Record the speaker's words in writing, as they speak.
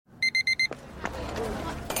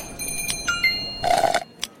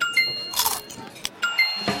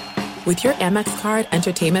With your Amex card,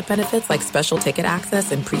 entertainment benefits like special ticket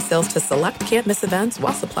access and pre-sales to select can't-miss events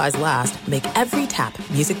while supplies last make every tap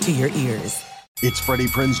music to your ears. It's Freddie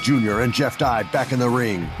Prinze Jr. and Jeff Dye back in the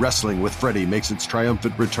ring. Wrestling with Freddie makes its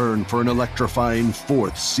triumphant return for an electrifying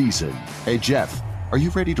 4th season. Hey, Jeff, are you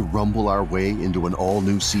ready to rumble our way into an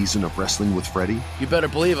all-new season of Wrestling with Freddie? You better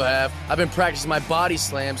believe I have. I've been practicing my body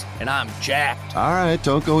slams, and I'm jacked. All right,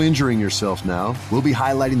 don't go injuring yourself now. We'll be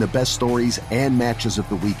highlighting the best stories and matches of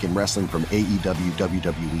the week in wrestling from AEW,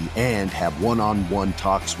 WWE, and have one-on-one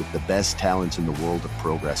talks with the best talents in the world of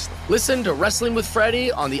pro wrestling. Listen to Wrestling with Freddie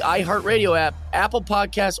on the iHeartRadio app, Apple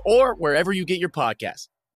Podcasts, or wherever you get your podcasts.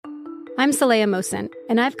 I'm Saleha Mohsen,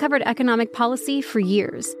 and I've covered economic policy for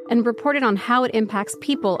years and reported on how it impacts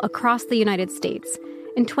people across the United States.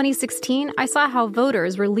 In 2016, I saw how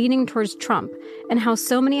voters were leaning towards Trump and how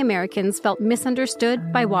so many Americans felt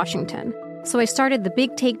misunderstood by Washington. So I started The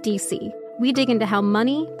Big Take DC. We dig into how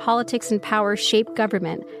money, politics, and power shape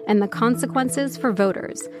government and the consequences for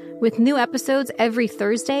voters. With new episodes every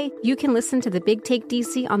Thursday, you can listen to The Big Take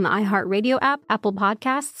DC on the iHeartRadio app, Apple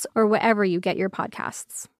Podcasts, or wherever you get your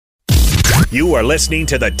podcasts. You are listening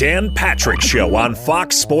to the Dan Patrick Show on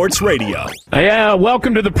Fox Sports Radio. Yeah,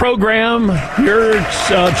 welcome to the program. You're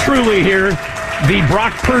truly here, the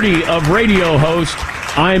Brock Purdy of radio host.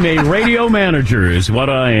 I'm a radio manager is what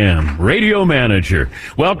I am. Radio manager.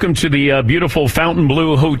 Welcome to the beautiful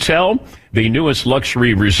Fontainebleau Hotel, the newest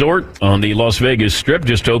luxury resort on the Las Vegas Strip.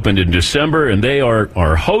 Just opened in December, and they are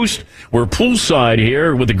our host. We're poolside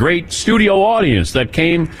here with a great studio audience that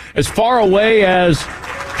came as far away as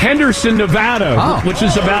Henderson, Nevada, which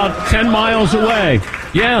is about 10 miles away.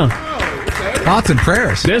 Yeah. Thoughts and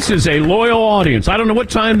prayers. This is a loyal audience. I don't know what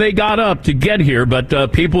time they got up to get here,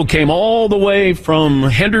 but people came all the way from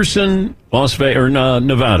Henderson,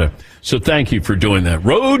 Nevada. So thank you for doing that.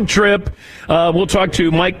 Road trip. We'll talk to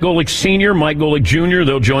Mike Golic Sr., Mike Golic Jr.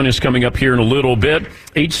 They'll join us coming up here in a little bit.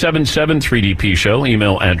 877-3DP Show.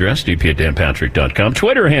 Email address, dp@danpatrick.com.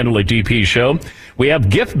 Twitter handle at DP Show. We have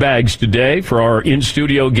gift bags today for our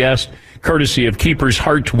in-studio guest, courtesy of Keeper's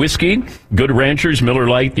Heart Whiskey, Good Ranchers, Miller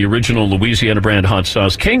Lite, the original Louisiana brand hot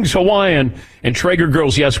sauce, King's Hawaiian, and Traeger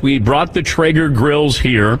Grills. Yes, we brought the Traeger Grills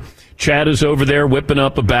here. Chad is over there whipping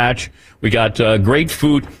up a batch. We got great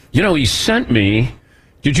food. You know, he sent me.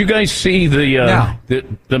 Did you guys see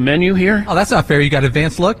the menu here? Oh, that's not fair. You got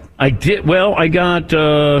advanced look? I did. Well, I got.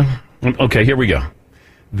 Okay, here we go.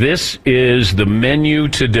 This is the menu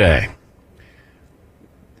today.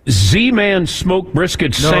 Z-Man smoked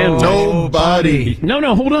brisket sandwich. Nobody.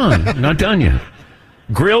 No, hold on. Not done yet.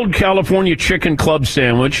 Grilled California chicken club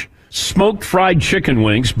sandwich, smoked fried chicken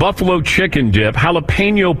wings, buffalo chicken dip,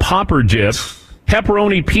 jalapeno popper dip,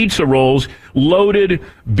 pepperoni pizza rolls, loaded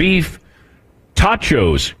beef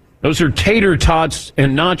tachos. Those are tater tots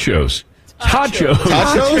and nachos. Tachos?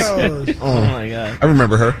 Oh, my God. I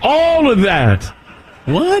remember her. All of that.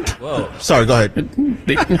 What? Whoa. Sorry, go ahead.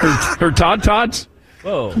 Her tots?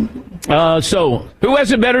 Whoa. So, who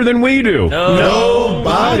has it better than we do?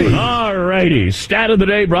 Nobody. All righty. Stat of the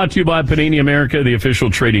day brought to you by Panini America, the official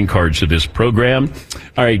trading cards of this program.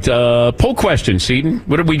 All right, poll question, Seton.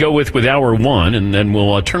 What did we go with hour one? And then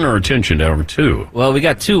we'll turn our attention to hour two. Well, we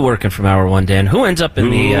got two working from hour one, Dan. Who ends up in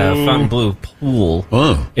the Fontainebleau pool?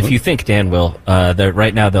 If you think Dan will.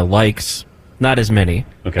 Right now, the likes, not as many.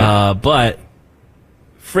 Okay. But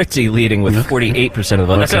Fritzy leading with 48% of the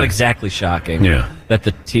vote. That's not exactly shocking that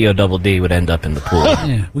the TODD would end up in the pool.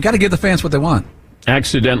 Yeah. We got to give the fans what they want.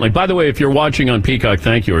 Accidentally. By the way, if you're watching on Peacock,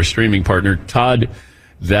 thank you, our streaming partner, Todd.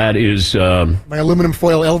 That is... my aluminum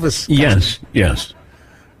foil Elvis. Yes.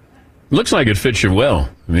 Looks like it fits you well.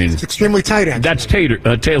 I mean, it's extremely tight, actually. That's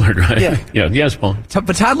tailored, right? Yeah. Yes, Paul.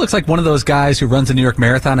 But Todd looks like one of those guys who runs the New York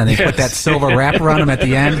Marathon and they put that silver wrapper on him at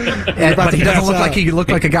the end. But he doesn't look like he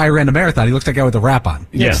looked like a guy who ran the marathon. He looks like a guy with a wrap on.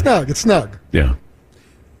 Yeah. It's snug. Yeah.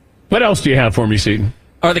 What else do you have for me, Seton?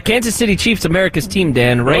 Are the Kansas City Chiefs America's team,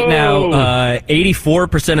 Dan? Right now,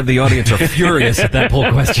 84% of the audience are furious at that poll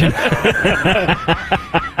question.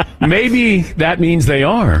 Maybe that means they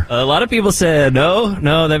are. A lot of people said, no,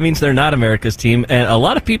 that means they're not America's team. And a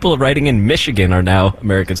lot of people writing in Michigan are now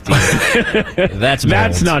America's team. That's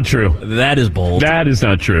not true. That is bold. That is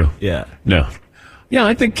not true. Yeah. No. Yeah,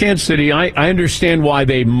 I think Kansas City, I understand why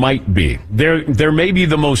they might be. They're maybe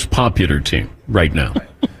the most popular team right now.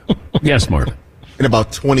 Yes, Marvin. In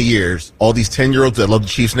about 20 years, all these 10-year-olds that love the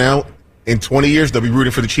Chiefs now, in 20 years, they'll be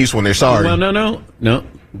rooting for the Chiefs when they're sorry. Well, no.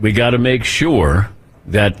 We got to make sure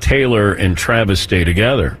that Taylor and Travis stay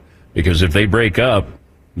together, because if they break up,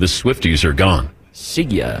 the Swifties are gone. See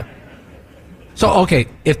ya. So, okay,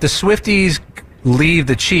 if the Swifties leave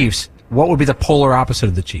the Chiefs, what would be the polar opposite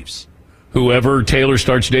of the Chiefs? whoever Taylor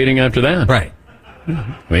starts dating after that. Right.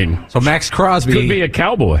 I mean, so Max Crosby could be a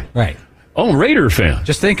Cowboy. Right. Oh, Raider fan.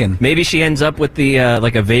 Just thinking. Maybe she ends up with the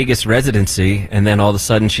like a Vegas residency, and then all of a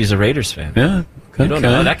sudden she's a Raiders fan. Yeah. I don't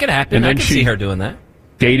know. That could happen. And I then can see her doing that.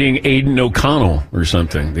 Dating Aiden O'Connell or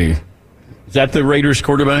something. Is that the Raiders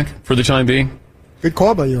quarterback for the time being? Good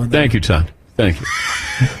call by you on that. Thank you, Todd. Thank you.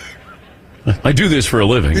 I do this for a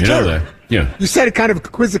living. You know that. Yeah. You said it kind of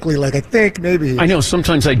quizzically, like, I think, maybe. I know.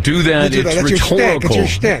 Sometimes I do that. You do that. It's That's rhetorical. It's your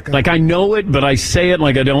shtick. Like, I know it, but I say it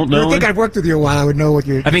like I don't know I think it. I've worked with you a while. I would know what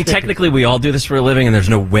you're... I mean, technically, we all do this for a living, and there's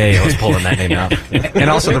no way I was pulling that name out. And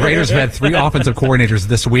also, the Raiders have had 3 offensive coordinators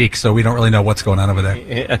this week, so we don't really know what's going on over there.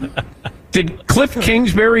 Yeah. Did Cliff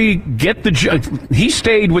Kingsbury get the job? He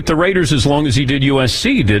stayed with the Raiders as long as he did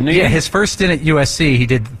USC, didn't he? Yeah, his first stint at USC, he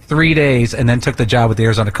did 3 days and then took the job with the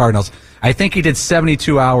Arizona Cardinals. I think he did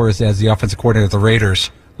 72 hours as the offensive coordinator of the Raiders,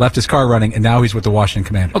 left his car running, and now he's with the Washington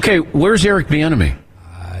Commanders. Okay, where's Eric Bieniemy?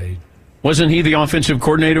 Wasn't he the offensive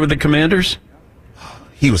coordinator with the Commanders?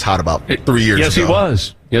 He was hot about 3 years ago. Yes, he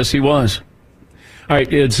was. Yes, he was. All right,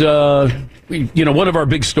 it's one of our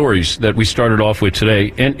big stories that we started off with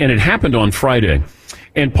today, and it happened on Friday.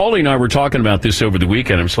 And Paulie and I were talking about this over the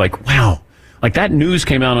weekend. It's like, wow, like that news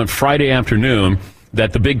came out on Friday afternoon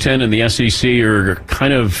that the Big Ten and the SEC are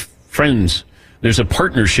kind of friends. There's a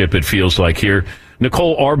partnership, it feels like here.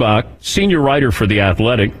 Nicole Auerbach, senior writer for The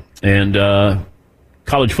Athletic and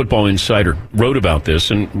College Football Insider, wrote about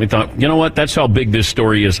this, and we thought, you know what, that's how big this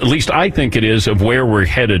story is. At least I think it is, of where we're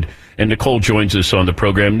headed. And Nicole joins us on the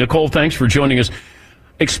program. Nicole, thanks for joining us.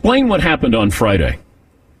 Explain what happened on Friday.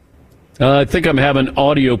 I think I'm having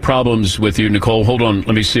audio problems with you, Nicole. Hold on.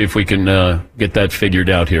 Let me see if we can get that figured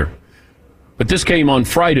out here. But this came on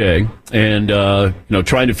Friday, and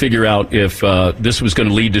trying to figure out if this was going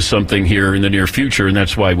to lead to something here in the near future, and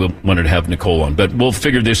that's why we wanted to have Nicole on. But we'll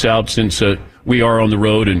figure this out since we are on the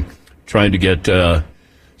road and trying to get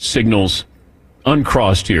signals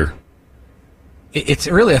uncrossed here. It's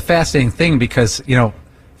really a fascinating thing because,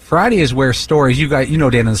 Friday is where stories,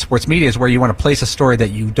 Dan, in the sports media, is where you want to place a story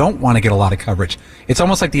that you don't want to get a lot of coverage. It's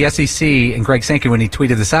almost like the SEC and Greg Sankey, when he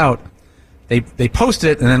tweeted this out, they posted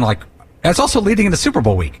it, and then it's also leading into Super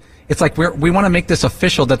Bowl week. It's like we want to make this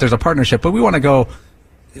official that there's a partnership, but we want to go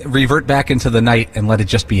revert back into the night and let it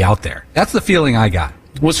just be out there. That's the feeling I got.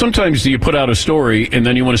 Well, sometimes you put out a story and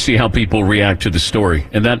then you want to see how people react to the story.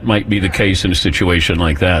 And that might be the case in a situation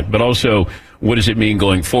like that. But also, what does it mean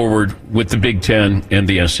going forward with the Big Ten and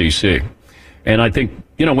the SEC? And I think,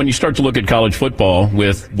 when you start to look at college football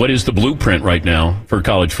with what is the blueprint right now for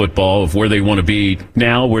college football of where they want to be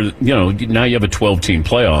now, where, now you have a 12-team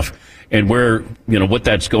playoff and where, what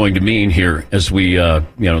that's going to mean here as we, the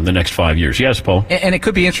next 5 years. Yes, Paul? And it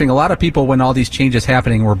could be interesting. A lot of people, when all these changes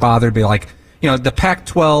happening, were bothered by the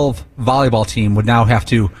Pac-12 volleyball team would now have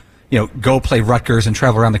to, go play Rutgers and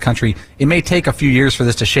travel around the country. It may take a few years for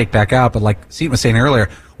this to shake back out, but like Seton was saying earlier,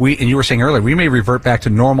 you were saying earlier, we may revert back to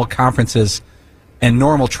normal conferences and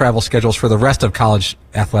normal travel schedules for the rest of college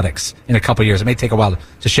athletics in a couple of years. It may take a while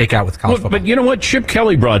to shake out with college football. But you know what? Chip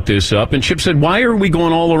Kelly brought this up, and Chip said, why are we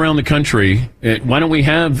going all around the country? Why don't we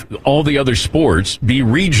have all the other sports be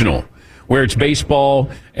regional? Where it's baseball,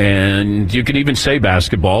 and you can even say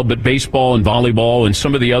basketball, but baseball and volleyball and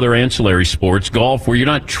some of the other ancillary sports, golf, where you're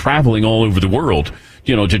not traveling all over the world,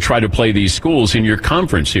 to try to play these schools in your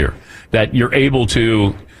conference here, that you're able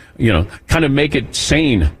to, kind of make it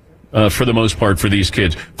sane for the most part for these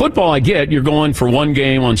kids. Football, I get, you're going for one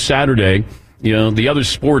game on Saturday. The other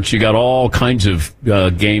sports, you got all kinds of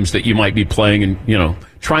games that you might be playing and,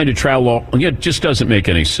 trying to travel. It just doesn't make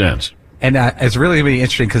any sense. And it's really going to be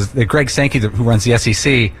interesting because Greg Sankey, who runs the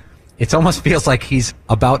SEC, it almost feels like he's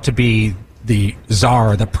about to be the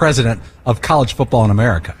czar, the president of college football in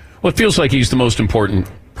America. Well, it feels like he's the most important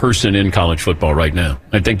person in college football right now.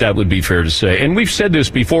 I think that would be fair to say. And we've said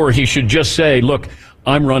this before. He should just say, look,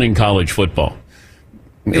 I'm running college football.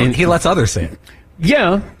 And he lets others say it.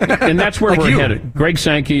 Yeah, and that's where Like we're you. headed. Greg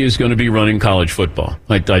Sankey is going to be running college football.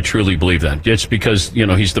 I truly believe that. It's because,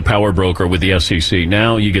 he's the power broker with the SEC.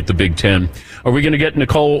 Now you get the Big Ten. Are we going to get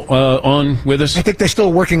Nicole on with us? I think they're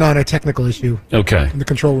still working on a technical issue. Okay. In the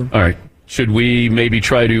control room. All right. Should we maybe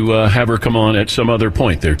try to have her come on at some other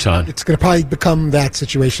point there, Todd? It's going to probably become that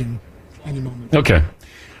situation any moment. Okay.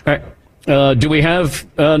 All right. Do we have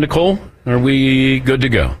Nicole? Are we good to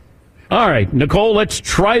go? All right, Nicole, let's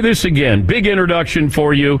try this again. Big introduction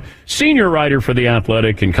for you. Senior writer for The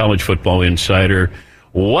Athletic and College Football Insider.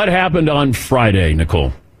 What happened on Friday,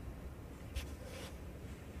 Nicole?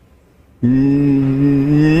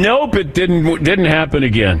 Nope, it didn't happen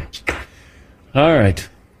again. All right.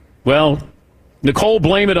 Well, Nicole,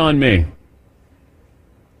 blame it on me.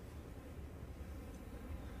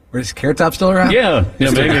 Is Carrot Top still around? Yeah,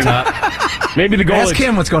 maybe. Maybe the Golic. Ask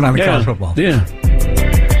him what's going on in college football. Yeah.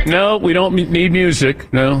 No, we don't need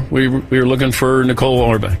music. No, we were looking for Nicole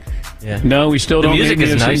Auerbach. Yeah. No, we still don't need music.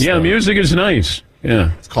 Music is nice, yeah, though. music is nice.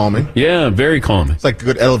 Yeah. It's calming. Yeah, very calming. It's like a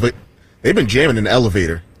good elevator. They've been jamming in the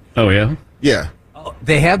elevator. Oh, yeah? Yeah.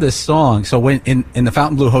 They have this song. So when in the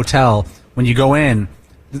Fontainebleau Hotel, when you go in,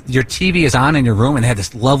 your TV is on in your room, and they have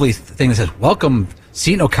this lovely thing that says, "Welcome,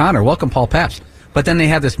 Seton O'Connor. Welcome, Paul Pabst." But then they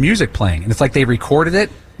have this music playing, and it's like they recorded it,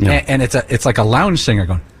 and it's like a lounge singer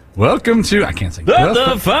going, "Welcome to," I can't sing.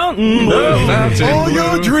 The fountain. All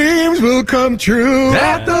your dreams will come true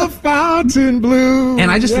at the Fontainebleau. And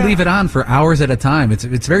I just leave it on for hours at a time. It's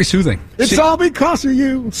very soothing. It's all because of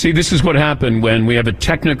you. See, this is what happened when we have a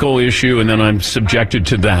technical issue and then I'm subjected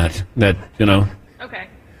to that, Okay.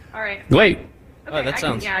 All right. Wait. Oh, that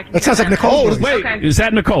sounds. That sounds like Nicole. Wait, Okay. is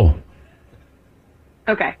that Nicole?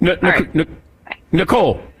 Okay. N- All right.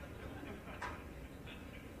 Nicole.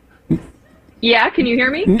 Yeah, can you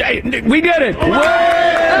hear me? We did it.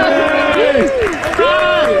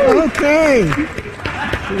 Okay.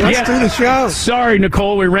 Let's do the show. Sorry,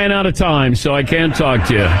 Nicole, we ran out of time, so I can't talk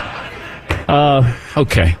to you.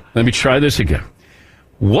 Okay, let me try this again.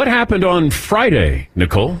 What happened on Friday,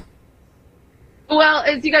 Nicole? Well,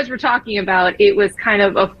 as you guys were talking about, it was kind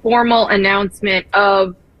of a formal announcement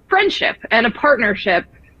of friendship and a partnership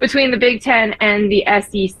between the Big Ten and the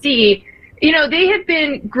SEC. You know, they have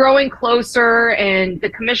been growing closer, and the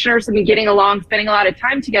commissioners have been getting along, spending a lot of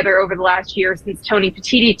time together over the last year since Tony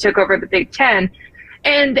Petitti took over the Big Ten.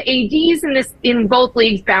 And the ADs in both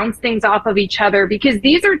leagues bounce things off of each other because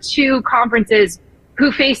these are two conferences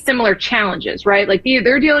who face similar challenges, right? Like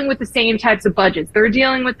they're dealing with the same types of budgets. They're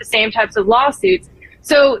dealing with the same types of lawsuits.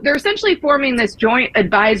 So they're essentially forming this joint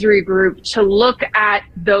advisory group to look at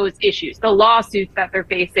those issues, the lawsuits that they're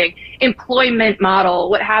facing, employment model,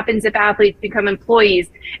 what happens if athletes become employees,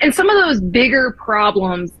 and some of those bigger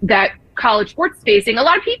problems that college sports is facing. A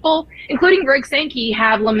lot of people, including Greg Sankey,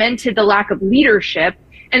 have lamented the lack of leadership,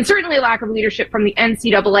 and certainly a lack of leadership from the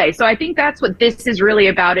NCAA. So I think that's what this is really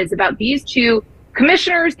about, is about these two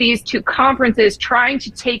commissioners, these two conferences trying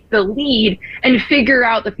to take the lead and figure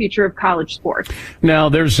out the future of college sports. Now,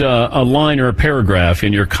 there's a line or a paragraph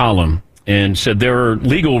in your column and said there are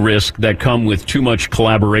legal risks that come with too much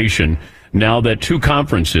collaboration now that two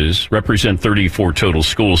conferences represent 34 total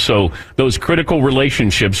schools. So those critical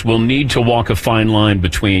relationships will need to walk a fine line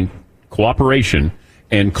between cooperation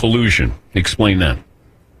and collusion. Explain that.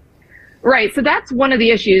 Right. So that's one of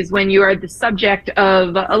the issues when you are the subject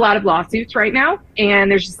of a lot of lawsuits right now,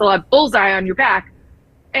 and there's just a lot of bullseye on your back.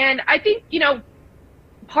 And I think,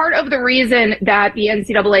 part of the reason that the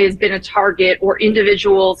NCAA has been a target, or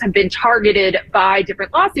individuals have been targeted by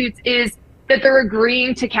different lawsuits, is that they're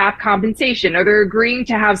agreeing to cap compensation, or they're agreeing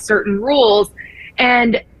to have certain rules,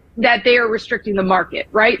 and that they are restricting the market,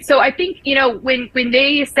 right? So I think, when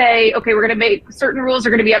they say, okay, we're going to make certain rules are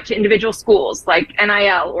going to be up to individual schools like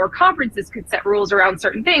NIL, or conferences could set rules around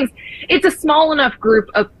certain things, it's a small enough group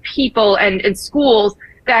of people and schools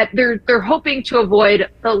that they're hoping to avoid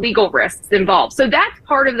the legal risks involved. So that's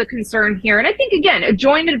part of the concern here. And I think, again, a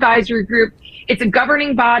joint advisory group, it's a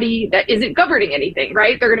governing body that isn't governing anything,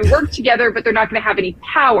 right? They're going to work together, but they're not going to have any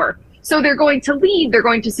power. So they're going to lead, they're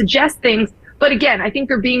going to suggest things. But again, I think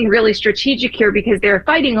they're being really strategic here because they're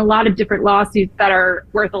fighting a lot of different lawsuits that are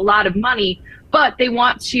worth a lot of money, but they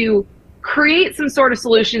want to create some sort of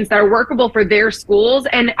solutions that are workable for their schools.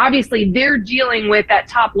 And obviously they're dealing with that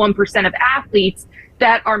top 1% of athletes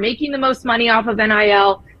that are making the most money off of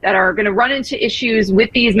NIL, that are going to run into issues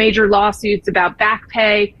with these major lawsuits about back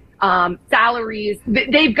pay, salaries.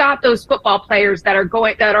 They've got those football players that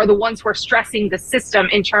are the ones who are stressing the system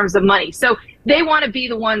in terms of money. So they want to be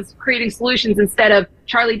the ones creating solutions instead of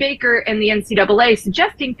Charlie Baker and the NCAA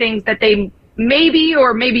suggesting things that they maybe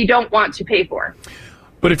or maybe don't want to pay for.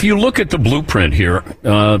 But if you look at the blueprint here,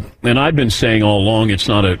 and I've been saying all along, it's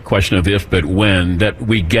not a question of if, but when, that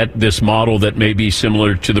we get this model that may be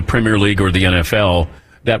similar to the Premier League or the NFL,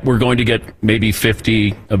 that we're going to get maybe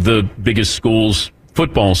 50 of the biggest schools,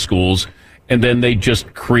 football schools, and then they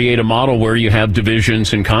just create a model where you have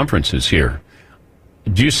divisions and conferences here.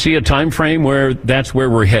 Do you see a time frame where that's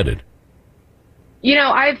where we're headed?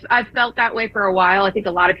 I've felt that way for a while. I think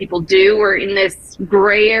a lot of people do. We're in this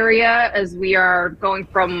gray area as we are going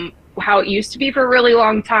from how it used to be for a really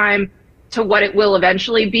long time to what it will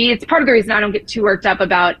eventually be. It's part of the reason I don't get too worked up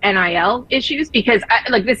about NIL issues, because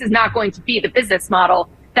this is not going to be the business model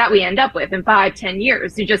that we end up with in 5-10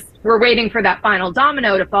 years. We're waiting for that final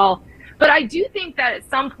domino to fall. But I do think that at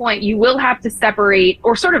some point you will have to separate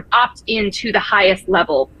or sort of opt into the highest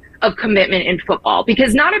level of commitment in football,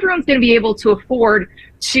 because not everyone's going to be able to afford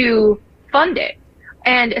to fund it.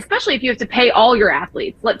 And especially if you have to pay all your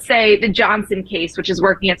athletes, let's say the Johnson case, which is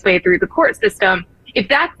working its way through the court system. If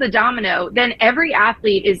that's the domino, then every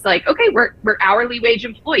athlete is like, okay, we're hourly wage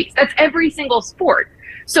employees. That's every single sport.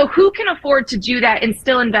 So who can afford to do that and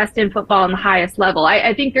still invest in football on the highest level?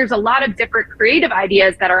 I think there's a lot of different creative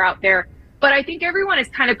ideas that are out there, but I think everyone has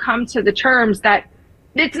kind of come to the terms that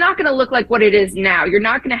it's not going to look like what it is now. You're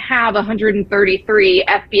not going to have 133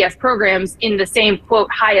 FBS programs in the same, quote,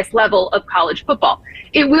 highest level of college football.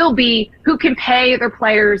 It will be who can pay their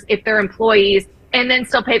players if they're employees, and then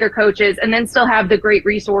still pay their coaches, and then still have the great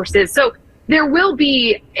resources. So there will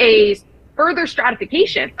be a further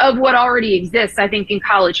stratification of what already exists, I think, in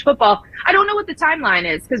college football. I don't know what the timeline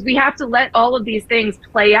is, because we have to let all of these things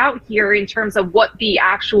play out here in terms of what the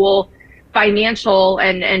actual financial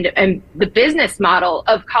and the business model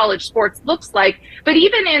of college sports looks like. But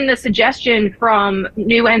even in the suggestion from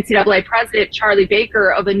new NCAA president Charlie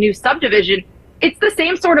Baker of a new subdivision, it's the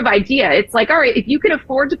same sort of idea. It's like, all right, if you can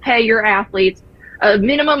afford to pay your athletes a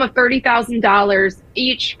minimum of $30,000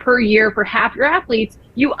 each per year for half your athletes,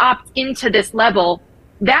 you opt into this level.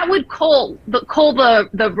 That would cull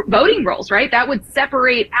the voting rolls, right? That would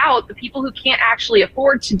separate out the people who can't actually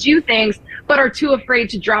afford to do things but are too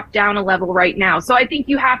afraid to drop down a level right now. So I think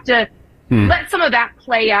you have to let some of that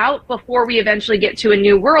play out before we eventually get to a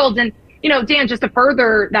new world. And, you know, Dan, just to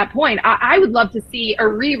further that point, I would love to see a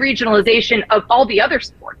re-regionalization of all the other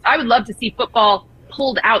sports. I would love to see football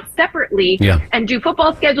pulled out separately and do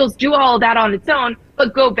football schedules, do all of that on its own,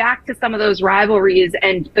 but go back to some of those rivalries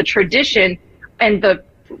and the tradition and the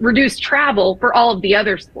reduced travel for all of the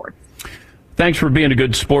other sports. Thanks for being a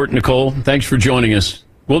good sport, Nicole. Thanks for joining us.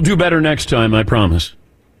 We'll do better next time, I promise.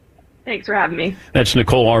 Thanks for having me. That's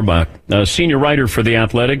Nicole Auerbach, senior writer for The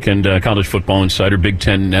Athletic and College Football Insider, Big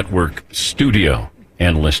Ten Network studio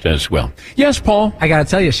analyst as well. Yes, Paul? I got to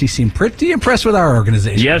tell you, she seemed pretty impressed with our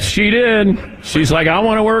organization. Yes, she did. She's like, I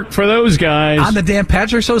want to work for those guys. On the Dan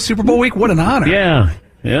Patrick Show Super Bowl week, what an honor.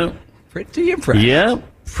 Yeah. Pretty impressed. Yeah,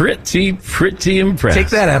 pretty impressed. Take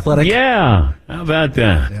that, Athletic. Yeah, how about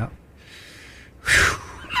that? Yeah.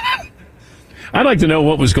 I'd like to know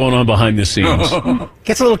what was going on behind the scenes.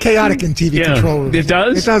 Gets a little chaotic in TV control rooms. It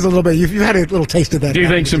does? It does a little bit. You've had a little taste of that. Do you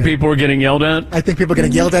think some people were getting yelled at? I think people are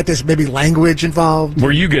getting yelled at. There's maybe language involved.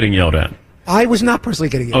 Were you getting yelled at? I was not personally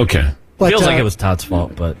getting yelled at. Okay. But, feels like it was Todd's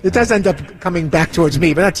fault, but it does end up coming back towards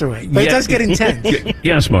me, but that's all right. But it does get intense.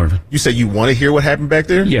 Yes, Marvin. You say you want to hear what happened back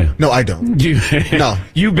there? Yeah. No, I don't. No.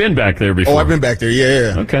 You've been back there before. Oh, I've been back there,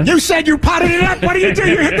 yeah. Okay. You said you potted it up. What do? You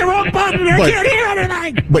hit the wrong button. I can't hear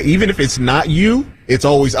anything. But even if it's not you, it's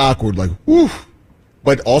always awkward, like, whew.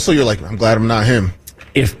 But also you're like, I'm glad I'm not him.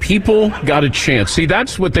 If people got a chance, see,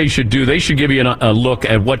 that's what they should do. They should give you a look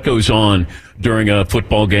at what goes on during a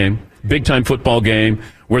football game, big-time football game,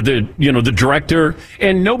 where the director,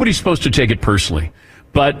 and nobody's supposed to take it personally,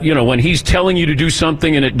 but, when he's telling you to do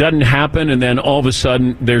something and it doesn't happen, and then all of a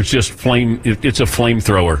sudden there's just it's a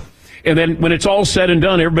flamethrower. And then when it's all said and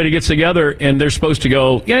done, everybody gets together and they're supposed to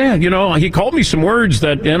go, he called me some words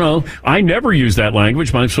that, I never use that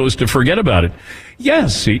language, but I'm supposed to forget about it.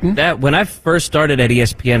 Yes, Seton. When I first started at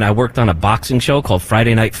ESPN, I worked on a boxing show called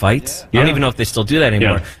Friday Night Fights. I don't even know if they still do that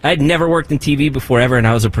anymore. Yeah. I had never worked in TV before ever, and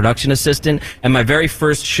I was a production assistant. And my very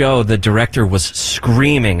first show, the director was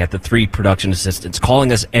screaming at the 3 production assistants,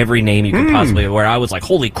 calling us every name you could possibly, where I was like,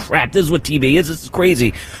 holy crap, this is what TV is. This is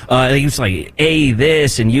crazy. He was like, A,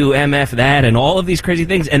 this, and U, MF, that, and all of these crazy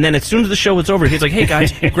things. And then as soon as the show was over, he's like, hey,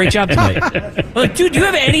 guys, great job tonight. I'm like, dude, do you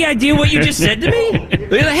have any idea what you just said to me?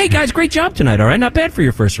 He's like, hey, guys, great job tonight, all right? Not bad for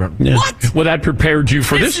your first run. Yeah. What? Well, that prepared you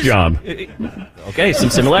for this job. Okay, some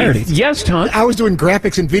similarities. Yes, Tom. I was doing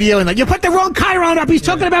graphics and video, and you put the wrong Chiron up. He's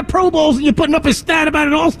talking about Pro Bowls, and you're putting up a stat about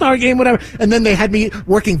an All-Star game, whatever. And then they had me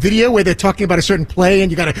working video where they're talking about a certain play, and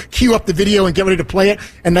you got to queue up the video and get ready to play it.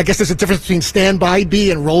 And I guess there's a difference between standby B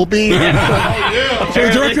and roll B. So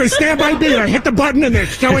the director is standby B, and I hit the button, and they're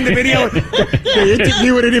showing the video. The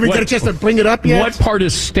interviewer didn't even get a chance to bring it up yet. What part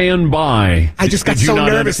is standby? I just got so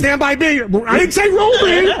nervous. Standby B. I didn't say roll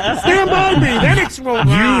B. Standby B. Then it's roll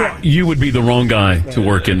B. You would be the wrong guy to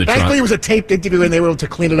work in the truck. Thankfully, it was a taped interview, and they were able to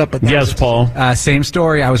clean it up. Yes, Paul. Same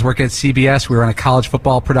story. I was working at CBS. We were on a college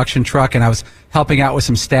football production truck, and I was helping out with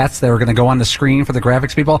some stats that were going to go on the screen for the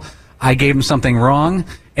graphics people. I gave them something wrong,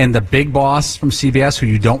 and the big boss from CBS, who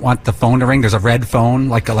you don't want the phone to ring, there's a red phone,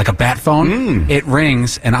 like a bat phone. It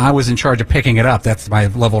rings, and I was in charge of picking it up. That's my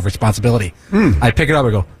level of responsibility. I pick it up.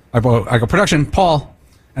 I go, production, Paul,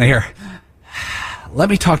 and I hear, let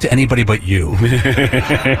me talk to anybody but you.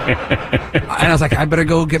 And I was like, I better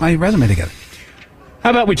go get my resume together. How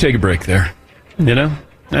about we take a break there? You know?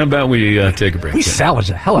 How about we take a break? We salvaged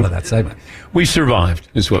the hell out of that segment. We survived,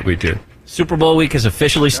 is what we did. Super Bowl week has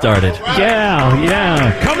officially started.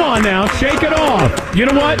 Yeah. Come on now, shake it off. You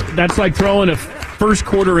know what? That's like throwing a first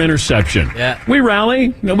quarter interception. Yeah. We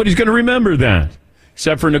rally. Nobody's going to remember that.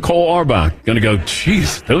 Except for Nicole Auerbach. Going to go,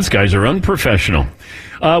 geez, those guys are unprofessional.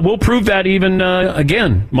 We'll prove that even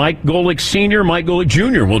again. Mike Golic Sr., Mike Golic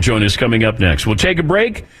Jr. will join us coming up next. We'll take a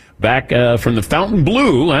break. Back from the Fountain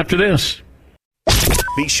Blue after this.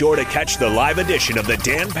 Be sure to catch the live edition of the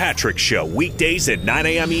Dan Patrick Show weekdays at 9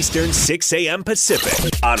 a.m. Eastern, 6 a.m.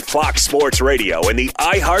 Pacific on Fox Sports Radio and the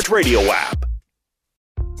iHeartRadio app.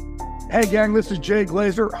 Hey, gang, this is Jay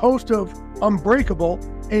Glazer, host of Unbreakable,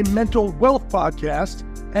 a mental wealth podcast.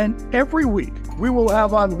 And every week, we will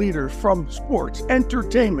have on leaders from sports,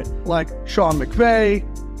 entertainment, like Sean McVay,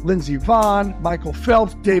 Lindsey Vonn, Michael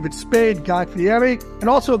Phelps, David Spade, Guy Fieri, and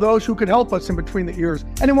also those who can help us in between the ears.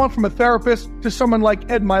 Anyone from a therapist to someone like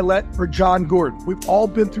Ed Milet or John Gordon. We've all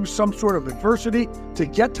been through some sort of adversity. To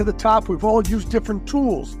get to the top, we've all used different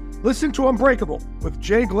tools. Listen to Unbreakable with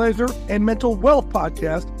Jay Glazer and Mental Wealth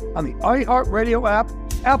Podcast on the iHeartRadio app,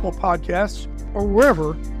 Apple Podcasts, or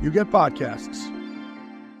wherever you get podcasts.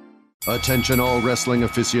 Attention all wrestling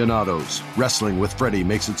aficionados. Wrestling with Freddie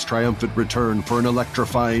makes its triumphant return for an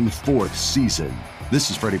electrifying 4th season. This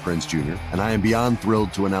is Freddie Prinze Jr., and I am beyond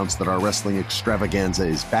thrilled to announce that our wrestling extravaganza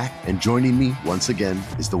is back, and joining me once again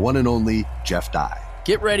is the one and only Jeff Dye.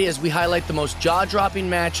 Get ready as we highlight the most jaw-dropping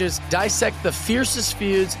matches, dissect the fiercest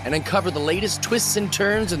feuds, and uncover the latest twists and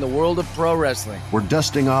turns in the world of pro wrestling. We're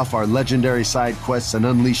dusting off our legendary side quests and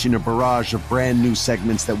unleashing a barrage of brand new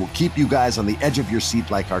segments that will keep you guys on the edge of your seat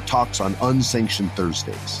like our talks on Unsanctioned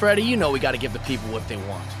Thursdays. Freddie, you know we got to give the people what they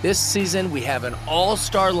want. This season, we have an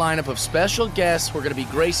all-star lineup of special guests who are going to be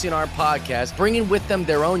gracing our podcast, bringing with them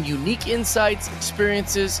their own unique insights,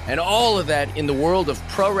 experiences, and all of that in the world of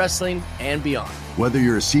pro wrestling and beyond. Whether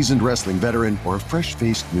you're a seasoned wrestling veteran or a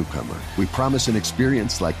fresh-faced newcomer, we promise an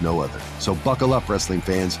experience like no other. So buckle up, wrestling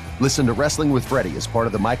fans. Listen to Wrestling with Freddie as part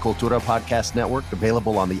of the My Cultura Podcast Network,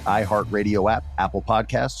 available on the iHeartRadio app, Apple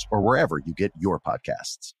Podcasts, or wherever you get your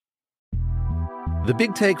podcasts. The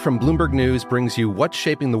Big Take from Bloomberg News brings you what's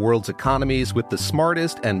shaping the world's economies with the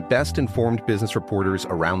smartest and best-informed business reporters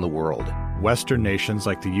around the world. Western nations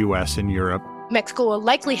like the U.S. and Europe. Mexico will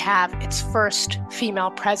likely have its first female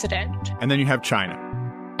president. And then you have China.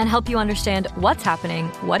 And help you understand what's happening,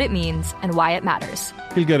 what it means, and why it matters.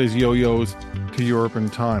 He'll get his yo-yos to Europe in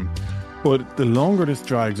time. But the longer this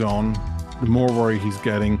drags on, the more worry he's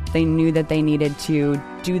getting. They knew that they needed to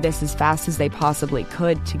do this as fast as they possibly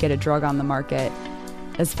could to get a drug on the market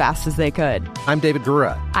as fast as they could. I'm David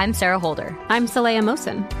Gura. I'm Sarah Holder. I'm Saleha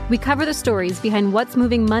Mohsen. We cover the stories behind what's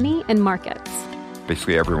moving money and markets.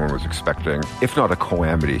 Basically, everyone was expecting, if not a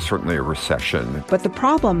calamity, certainly a recession. But the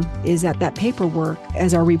problem is that paperwork,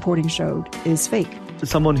 as our reporting showed, is fake. As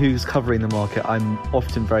someone who's covering the market, I'm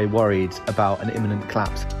often very worried about an imminent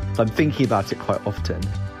collapse. So I'm thinking about it quite often.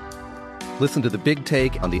 Listen to The Big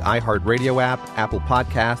Take on the iHeartRadio app, Apple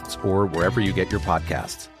Podcasts, or wherever you get your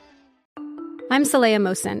podcasts. I'm Saleha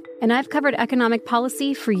Mohsen, and I've covered economic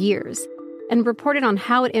policy for years and reported on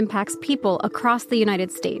how it impacts people across the United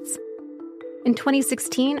States. In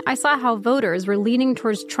 2016, I saw how voters were leaning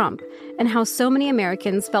towards Trump and how so many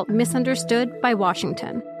Americans felt misunderstood by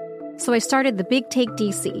Washington. So I started the Big Take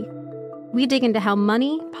DC. We dig into how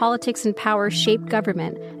money, politics, and power shape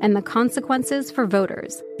government and the consequences for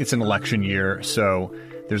voters. It's an election year, so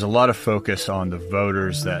there's a lot of focus on the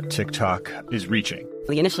voters that TikTok is reaching.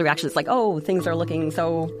 The initial reaction is like, oh, things are looking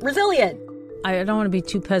so resilient. I don't want to be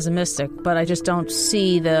too pessimistic, but I just don't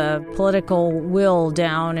see the political will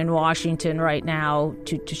down in Washington right now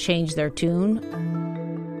to change their tune.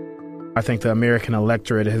 I think the American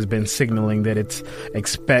electorate has been signaling that it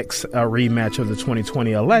expects a rematch of the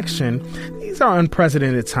 2020 election. These are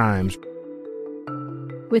unprecedented times.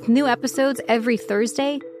 With new episodes every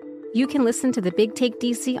Thursday, you can listen to the Big Take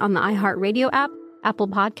DC on the iHeartRadio app, Apple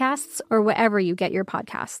Podcasts, or wherever you get your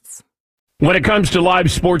podcasts. When it comes to live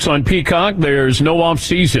sports on Peacock, there's no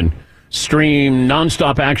off-season. Stream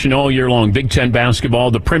nonstop action all year long. Big Ten basketball,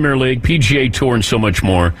 the Premier League, PGA Tour, and so much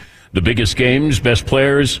more. The biggest games, best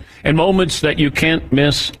players, and moments that you can't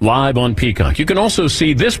miss live on Peacock. You can also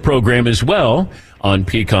see this program as well on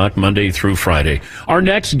Peacock Monday through Friday. Our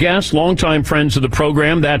next guest, longtime friends of the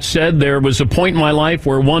program. That said, there was a point in my life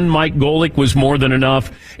where one Mike Golic was more than enough,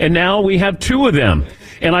 and now we have two of them.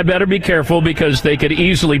 And I better be careful because they could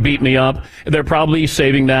easily beat me up. They're probably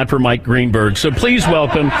saving that for Mike Greenberg. So please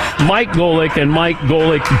welcome Mike Golic and Mike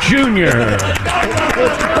Golic Jr.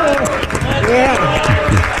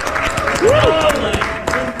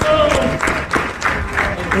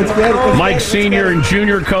 Mike Sr. and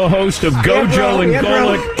Jr., co-host of Gojo and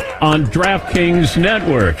Golic on DraftKings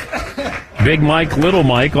Network. Big Mike, Little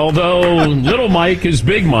Mike, although Little Mike is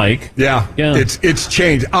Big Mike. Yeah. It's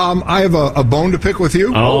changed. I have a bone to pick with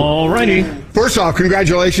you. All righty. First off,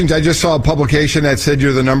 congratulations. I just saw a publication that said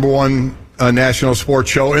you're the number one national sports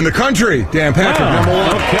show in the country. Dan Patrick, number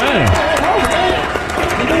one. Okay.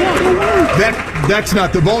 That's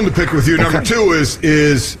not the bone to pick with you. Number two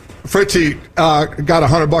is Fritzy got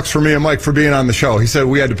 $100 for me and Mike for being on the show. He said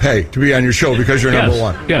we had to pay to be on your show because you're number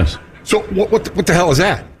one. Yes. So what the hell is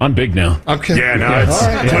that? I'm big now. Okay. Yeah, no, it's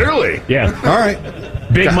clearly. Yeah. All right.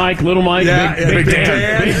 Big Mike, Little Mike, Big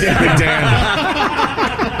Dan. Big Dan.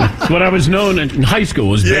 That's what I was known in high school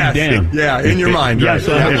was Big Dan. Yeah, in your mind. Yes,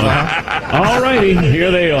 right? All righty. Here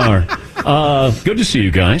they are. Good to see you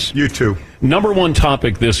guys. You too. Number one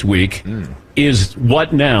topic this week is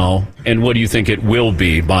what now and what do you think it will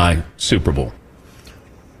be by Super Bowl?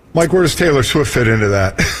 Mike, where does Taylor Swift fit into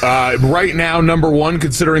that? Right now, number one,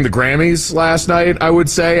 considering the Grammys last night, I would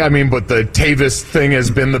say. I mean, but the Tavis thing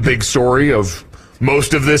has been the big story of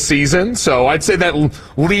most of this season. So I'd say that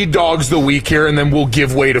lead dogs the week here, and then we'll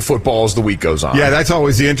give way to football as the week goes on. Yeah, that's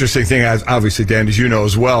always the interesting thing, as obviously, Dan, as you know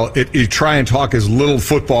as well. You try and talk as little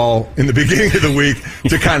football in the beginning of the week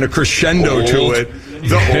to kind of crescendo to it.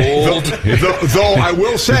 Though I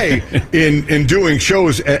will say, in doing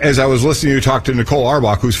shows, as I was listening to you talk to Nicole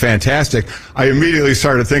Arbach, who's fantastic, I immediately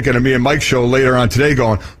started thinking of me and Mike's show later on today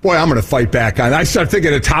going, boy, I'm going to fight back on. I started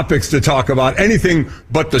thinking of topics to talk about, anything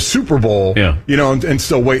but the Super Bowl, and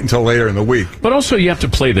still wait until later in the week. But also you have to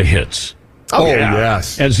play the hits. Oh,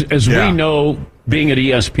 yes. As we know, being at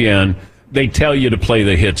ESPN, they tell you to play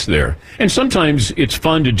the hits there. And sometimes it's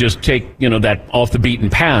fun to just take, that off the beaten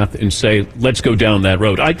path and say, let's go down that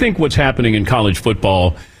road. I think what's happening in college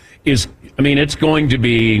football is, it's going to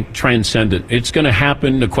be transcendent. It's going to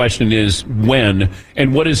happen. The question is when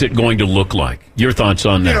and what is it going to look like? Your thoughts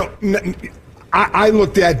on that? I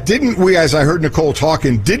looked at, didn't we, as I heard Nicole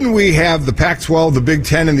talking, didn't we have the Pac-12, the Big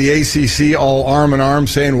Ten, and the ACC all arm in arm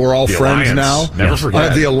saying we're all friends Alliance. now? Never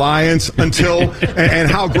forget. The Alliance until, and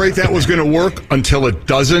how great that was going to work until it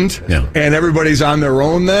doesn't, and everybody's on their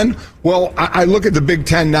own then. Well, I look at the Big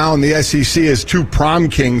Ten now and the SEC as two prom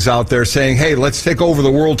kings out there saying, hey, let's take over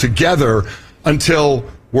the world together until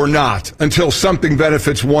we're not, until something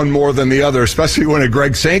benefits one more than the other, especially when a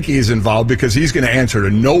Greg Sankey is involved, because he's going to answer to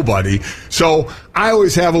nobody. So I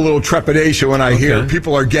always have a little trepidation when I hear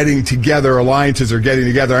people are getting together, alliances are getting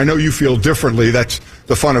together. I know you feel differently. That's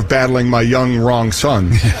the fun of battling my young, wrong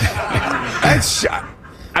son.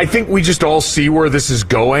 I think we just all see where this is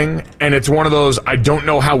going, and it's one of those, I don't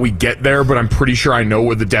know how we get there, but I'm pretty sure I know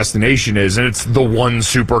where the destination is, and it's the one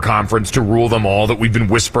super conference to rule them all that we've been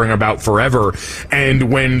whispering about forever.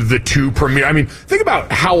 And when the two premier, think about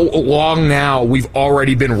how long now we've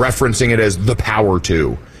already been referencing it as the Power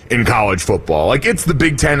Two in college football. Like, it's the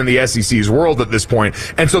Big Ten and the SEC's world at this point.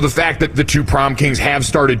 And so the fact that the two prom kings have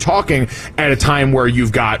started talking at a time where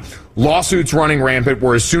you've got lawsuits running rampant,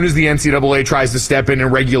 where as soon as the NCAA tries to step in and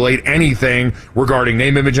regulate anything regarding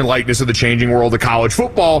name, image, and likeness of the changing world of college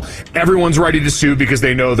football, everyone's ready to sue because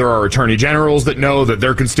they know there are attorney generals that know that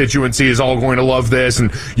their constituency is all going to love this,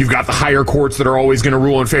 and you've got the higher courts that are always going to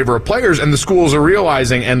rule in favor of players, and the schools are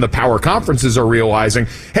realizing, and the power conferences are realizing,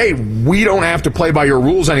 hey, we don't have to play by your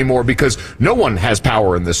rules anymore because no one has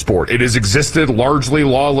power in this sport. It has existed largely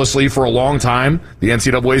lawlessly for a long time. The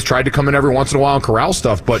NCAA's tried to come in every once in a while and corral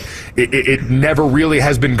stuff, but it never really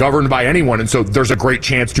has been governed by anyone, and so there's a great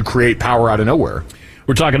chance to create power out of nowhere.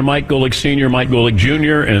 We're talking to Mike Golic Sr., Mike Golic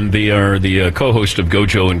Jr., and they are the co-host of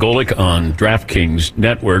Gojo and Golic on DraftKings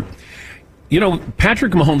Network.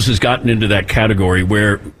 Patrick Mahomes has gotten into that category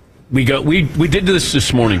where we did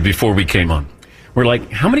this morning before we came on. We're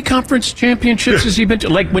like, how many conference championships has he been to?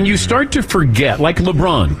 Like, when you start to forget, like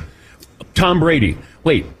LeBron, Tom Brady.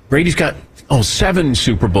 Wait, Brady's got 7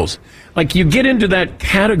 Super Bowls. Like, you get into that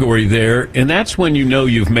category there, and that's when you know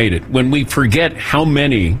you've made it. When we forget how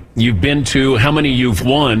many you've been to, how many you've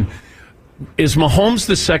won. Is Mahomes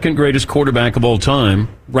the second greatest quarterback of all time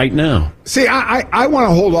right now? See, I want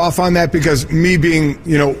to hold off on that because me being,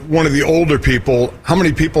 one of the older people, how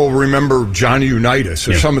many people remember Johnny Unitas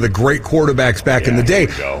or some of the great quarterbacks back in the day?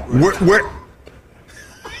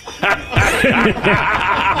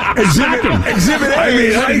 Exhibit A.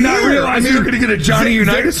 I did not realize you were going to get a Johnny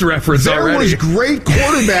Unitas reference already. There was great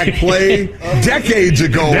quarterback play decades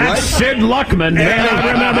ago, That's right? Sid Luckman, man.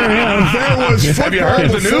 I remember him. There was football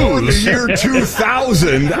before the year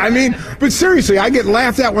 2000. But seriously, I get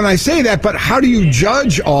laughed at when I say that, but how do you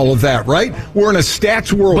judge all of that, right? We're in a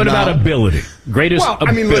stats world now. What about ability? greatest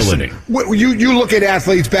ability. Listen, you look at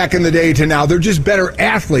athletes back in the day to now, they're just better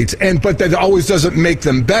athletes, but that always doesn't make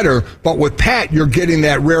them better. But with Pat, you're getting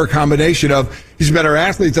that rare combination of he's a better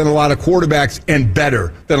athlete than a lot of quarterbacks and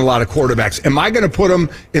better than a lot of quarterbacks. Am I going to put him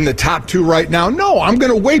in the top 2 right now? No, I'm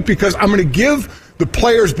going to wait because I'm going to give the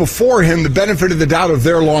players before him the benefit of the doubt of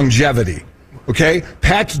their longevity. Okay,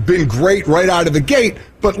 Pat's been great right out of the gate,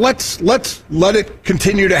 but let's let it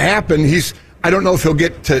continue to happen. I don't know if he'll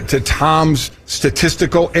get to Tom's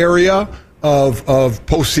statistical area of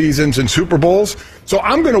postseasons and Super Bowls. So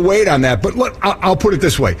I'm going to wait on that. But I'll put it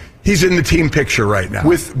this way. He's in the team picture right now.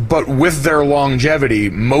 But with their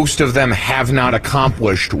longevity, most of them have not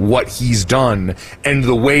accomplished what he's done and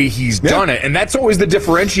the way he's done it. And that's always the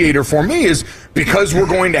differentiator for me is because we're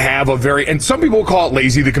going to have and some people call it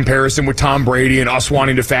lazy, the comparison with Tom Brady and us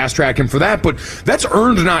wanting to fast track him for that, but that's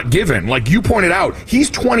earned, not given. Like you pointed out,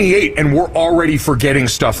 he's 28 and we're already forgetting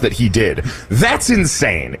stuff that he did. That's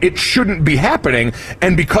insane. It shouldn't be happening.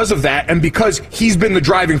 And because of that, and because he's been the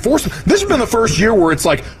driving force, this has been the first year where it's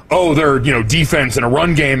like, oh, they're, defense and a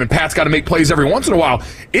run game, and Pat's got to make plays every once in a while.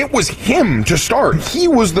 It was him to start. He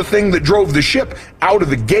was the thing that drove the ship out of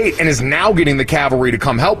the gate and is now getting the cavalry to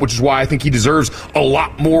come help, which is why I think he deserves a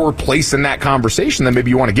lot more place in that conversation than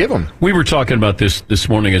maybe you want to give him. We were talking about this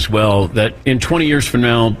morning as well, that in 20 years from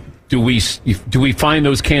now, do we find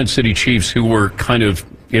those Kansas City Chiefs who were kind of,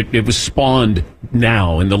 it was spawned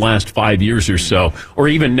now in the last 5 years or so, or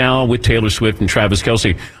even now with Taylor Swift and Travis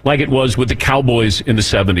Kelce, like it was with the Cowboys in the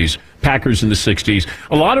 70s, Packers in the 60s.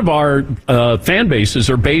 A lot of our fan bases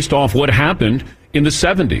are based off what happened in the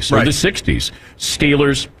 70s or the 60s.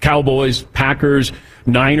 Steelers, Cowboys, Packers,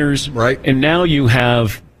 Niners. Right. And now you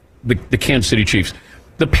have the Kansas City Chiefs.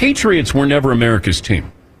 The Patriots were never America's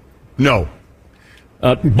team. No.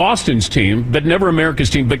 Boston's team, but never America's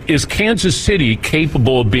team. But is Kansas City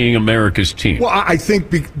capable of being America's team? Well, I think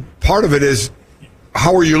part of it is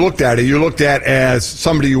how are you looked at? Are you looked at as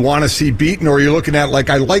somebody you want to see beaten, or are you looking at like,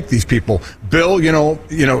 I like these people? Bill,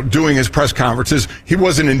 doing his press conferences, he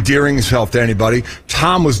wasn't endearing himself to anybody.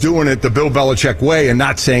 Tom was doing it the Bill Belichick way and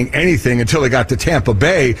not saying anything until he got to Tampa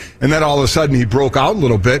Bay, and then all of a sudden he broke out a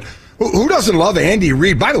little bit. Who doesn't love Andy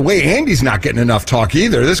Reid? By the way, Andy's not getting enough talk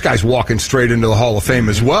either. This guy's walking straight into the Hall of Fame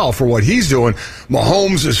as well for what he's doing.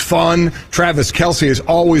 Mahomes is fun. Travis Kelce has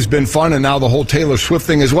always been fun, and now the whole Taylor Swift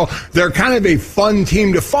thing as well. They're kind of a fun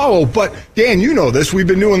team to follow. But, Dan, you know this. We've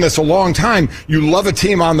been doing this a long time. You love a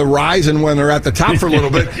team on the rise and when they're at the top for a little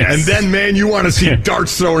bit. Yes. And then, man, you want to see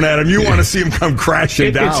darts thrown at them. You want to see them come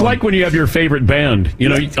crashing down. It's like when you have your favorite band.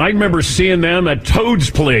 I remember seeing them at Toad's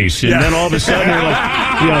Place, and then all of a sudden you're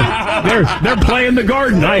like, they're playing the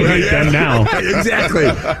Garden. I hate them now.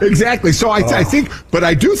 Exactly. So I think, but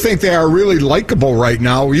I do think they are really likable right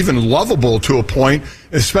now, even lovable to a point,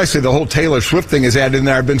 especially the whole Taylor Swift thing is added in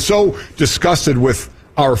there. I've been so disgusted with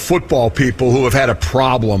our football people who have had a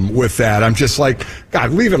problem with that. I'm just like,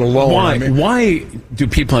 God, leave it alone. Why? Why do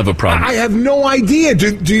people have a problem? I have no idea.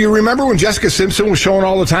 Do you remember when Jessica Simpson was shown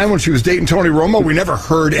all the time when she was dating Tony Romo? We never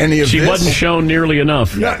heard any of this. She wasn't shown nearly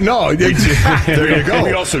enough. No, there you go.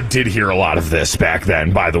 We also did hear a lot of this back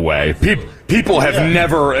then, by the way. People have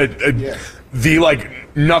never... The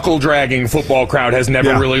knuckle-dragging football crowd has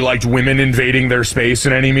never really liked women invading their space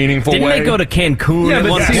in any meaningful way. Didn't they go to Cancun at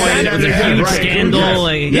one point? There was a huge scandal.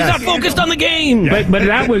 He's not focused on the game. But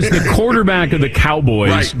that was the quarterback of the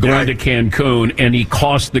Cowboys going to Cancun, and he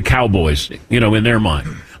cost the Cowboys, in their mind.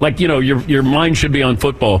 Your mind should be on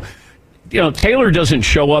football. Taylor doesn't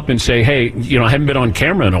show up and say, hey, I haven't been on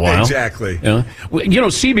camera in a while. Exactly.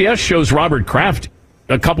 CBS shows Robert Kraft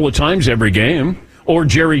a couple of times every game. Or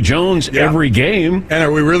Jerry Jones every game. And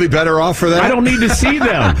are we really better off for that? I don't need to see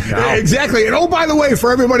them. No. Exactly. And by the way,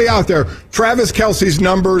 for everybody out there, Travis Kelce's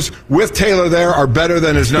numbers with Taylor there are better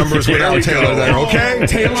than his numbers without Taylor there, okay?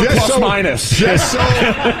 Taylor plus minus. Just so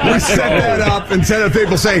we set that up instead of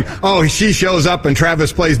people saying, oh, she shows up and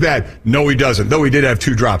Travis plays bad. No, he doesn't, though he did have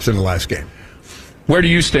 2 drops in the last game. Where do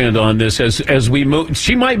you stand on this as we move?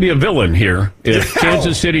 She might be a villain here if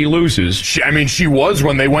Kansas City loses. She was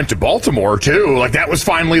when they went to Baltimore, too. That was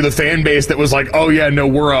finally the fan base that was like, oh, yeah, no,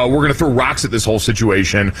 we're going to throw rocks at this whole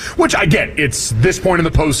situation, which I get. It's this point in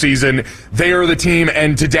the postseason. They are the team.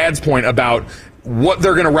 And to Dad's point about what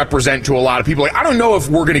they're going to represent to a lot of people. Like, I don't know if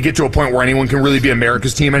we're going to get to a point where anyone can really be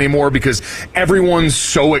America's team anymore because everyone's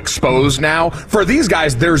so exposed now. For these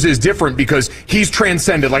guys, theirs is different because he's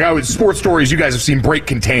transcended. Like sports stories you guys have seen break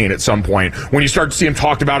contain at some point. When you start to see him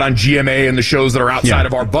talked about on GMA and the shows that are outside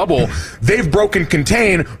of our bubble, they've broken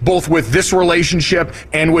contain both with this relationship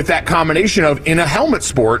and with that combination of in a helmet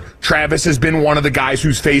sport. Travis has been one of the guys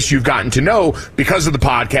whose face you've gotten to know because of the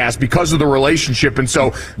podcast, because of the relationship. And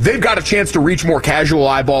so they've got a chance to reach more casual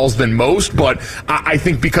eyeballs than most, but I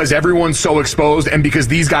think because everyone's so exposed and because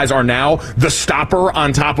these guys are now the stopper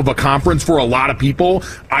on top of a conference for a lot of people,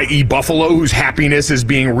 i.e. Buffalo, whose happiness is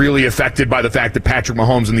being really affected by the fact that Patrick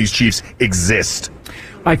Mahomes and these Chiefs exist.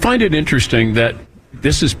 I find it interesting that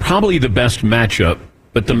this is probably the best matchup,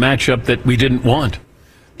 but the matchup that we didn't want.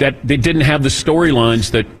 That they didn't have the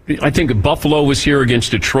storylines that I think if Buffalo was here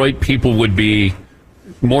against Detroit, people would be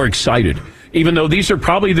more excited. Even though these are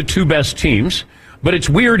probably the two best teams. But it's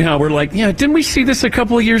weird how we're like, didn't we see this a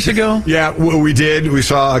couple of years ago? Yeah, we did. We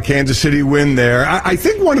saw Kansas City win there. I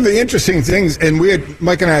think one of the interesting things, and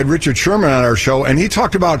Mike and I had Richard Sherman on our show, and he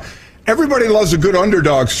talked about everybody loves a good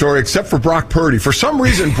underdog story except for Brock Purdy. For some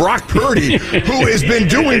reason, Brock Purdy, who has been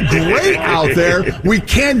doing great out there, we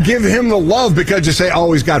can't give him the love because you say,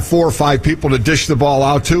 he's got 4 or 5 people to dish the ball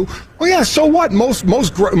out to. Well, yeah, so what?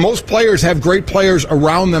 Most players have great players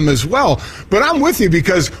around them as well. But I'm with you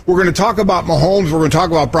because we're going to talk about Mahomes, we're going to talk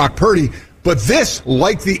about Brock Purdy, but this,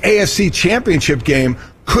 like the AFC Championship game,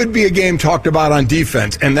 could be a game talked about on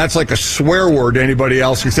defense, and that's like a swear word to anybody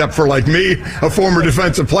else except for like me, a former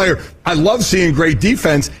defensive player. I love seeing great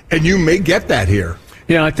defense, and you may get that here.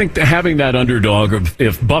 Yeah, I think having that underdog of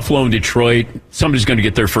if Buffalo and Detroit, somebody's going to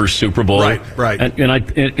get their first Super Bowl. Right. And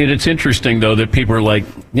it's interesting, though, that people are like,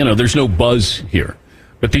 there's no buzz here.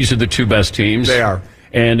 But these are the two best teams. They are.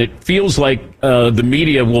 And it feels like the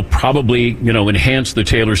media will probably, enhance the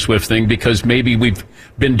Taylor Swift thing because maybe we've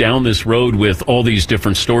been down this road with all these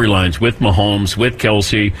different storylines with Mahomes, with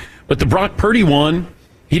Kelsey. But the Brock Purdy one,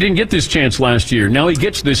 he didn't get this chance last year. Now he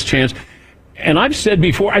gets this chance. And I've said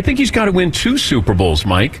before, I think he's got to win 2 Super Bowls,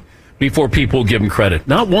 Mike, before people give him credit.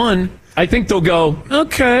 Not 1. I think they'll go,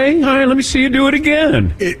 okay, all right, let me see you do it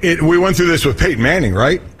again. We went through this with Peyton Manning,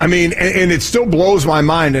 right? I mean, and it still blows my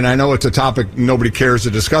mind, and I know it's a topic nobody cares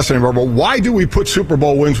to discuss anymore, but why do we put Super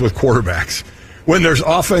Bowl wins with quarterbacks? When there's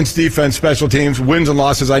offense, defense, special teams, wins and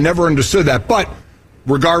losses, I never understood that. But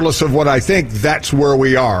regardless of what I think, that's where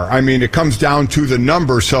we are. I mean, it comes down to the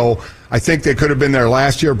number, so I think they could have been there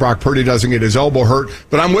last year. Brock Purdy doesn't get his elbow hurt.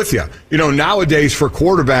 But I'm with you. Nowadays for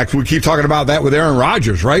quarterbacks, we keep talking about that with Aaron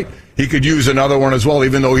Rodgers, right? He could use another one as well,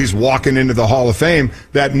 even though he's walking into the Hall of Fame.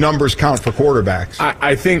 That numbers count for quarterbacks.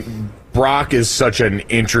 I think Brock is such an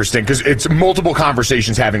interesting, because it's multiple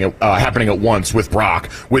conversations happening at once with Brock,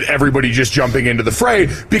 with everybody just jumping into the fray,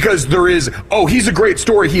 because there is, he's a great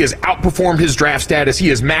story. He has outperformed his draft status. He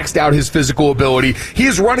has maxed out his physical ability. He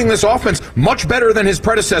is running this offense much better than his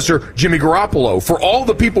predecessor, Jimmy Garoppolo. For all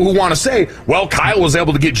the people who want to say, well, Kyle was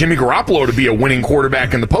able to get Jimmy Garoppolo to be a winning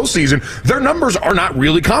quarterback in the postseason, their numbers are not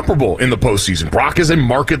really comparable in the postseason. Brock is a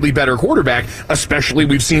markedly better quarterback, especially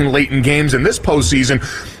we've seen late in games in this postseason.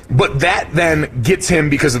 But that then gets him,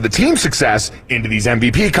 because of the team success, into these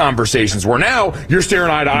MVP conversations where now you're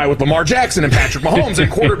staring eye to eye with Lamar Jackson and Patrick Mahomes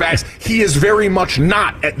and quarterbacks. He is very much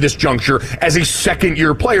not at this juncture as a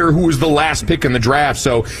second-year player who was the last pick in the draft.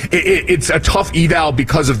 So it's a tough eval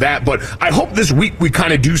because of that. But I hope this week we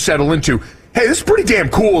kind of do settle into, hey, this is pretty damn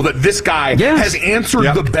cool that this guy has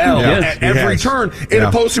answered the bell at every turn, in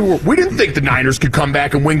opposed to we didn't think the Niners could come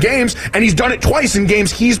back and win games, and he's done it twice in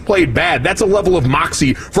games he's played bad. That's a level of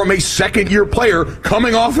moxie from a second-year player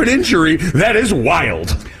coming off an injury that is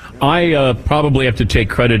wild. I probably have to take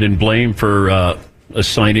credit and blame for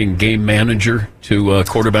assigning game manager to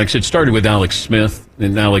quarterbacks. It started with Alex Smith,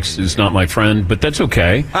 and Alex is not my friend, but that's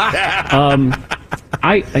okay.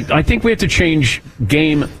 I think we have to change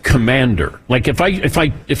game commander. Like if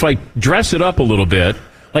I dress it up a little bit,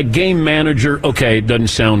 like game manager, okay, it doesn't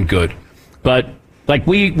sound good, but like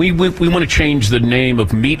we want to change the name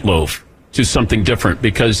of Meatloaf to something different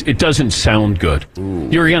because it doesn't sound good. Ooh.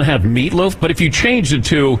 You're going to have Meatloaf, but if you change it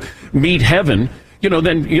to Meat Heaven,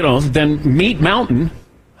 then Meat Mountain,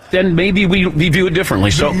 then maybe we view it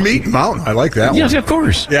differently. So Meat Mountain, I like that one. Yes, of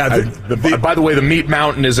course. Yeah. By the way, the Meat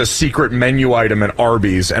Mountain is a secret menu item at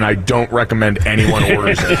Arby's, and I don't recommend anyone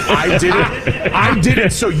orders it. I did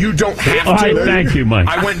it so you don't have to. Thank you, Mike.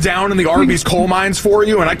 I went down in the Arby's coal mines for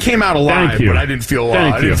you, and I came out alive, but I didn't feel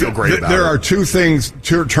great about it. There are two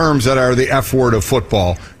terms that are the F word of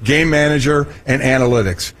football: game manager and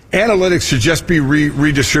analytics. analytics should just be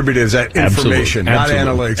redistributed as that information, not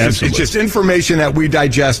analytics. It's just information that we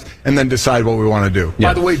digest and then decide what we want to do.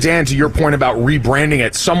 By the way, Dan, to your point about rebranding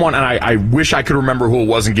it, someone, and I wish I could remember who it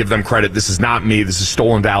was and give them credit. This is not me. This is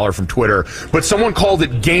stolen valor from Twitter. But someone called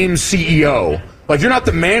it Game CEO. Like, you're not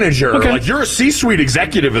the manager. Okay. Like, you're a C-suite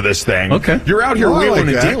executive of this thing. Okay. You're out here wheeling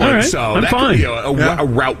and dealing. All right. So I'm that fine. could be a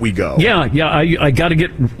route we go. Yeah. I got to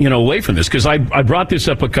get away from this because I brought this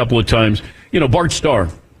up a couple of times. Bart Starr,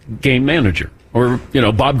 game manager, or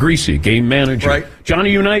Bob Greasy, game manager. Right.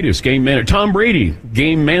 Johnny Unitas, game manager. Tom Brady,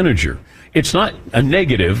 game manager. It's not a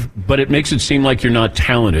negative, but it makes it seem like you're not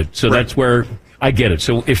talented. So that's where I get it.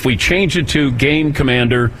 So if we change it to game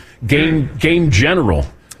commander, game general.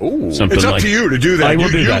 Ooh. It's up to you to do that. I will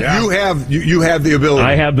do that. You have the ability.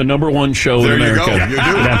 I have the number one show in America. There you go.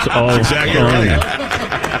 You do. That's all. Exactly right.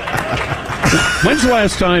 When's the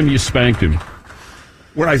last time you spanked him?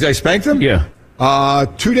 When I spanked him? Yeah.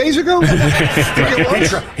 2 days ago?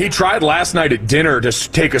 He tried last night at dinner to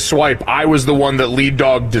take a swipe. I was the one that lead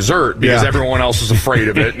dog dessert because everyone else was afraid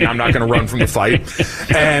of it, and I'm not going to run from the fight.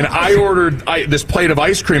 And I ordered this plate of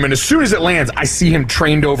ice cream, and as soon as it lands, I see him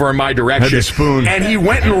trained over in my direction. Had the spoon. And he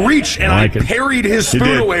went and reached, and I parried his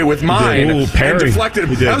spoon away with mine and deflected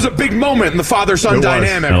him. That was a big moment in the father-son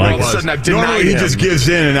dynamic. All of a sudden, I've denied Normally he just gives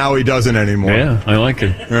in, and now he doesn't anymore. Yeah, I like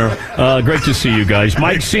it. Yeah. Great to see you guys.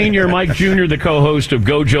 Mike Sr., Mike Jr., the co-host of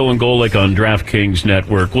Gojo and Golic on DraftKings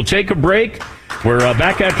Network. We'll take a break. We're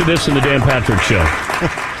back after this in the Dan Patrick Show.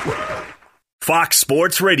 Fox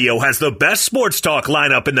Sports Radio has the best sports talk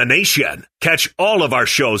lineup in the nation. Catch all of our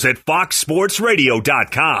shows at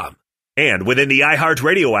foxsportsradio.com. And within the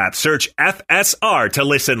iHeartRadio app, search FSR to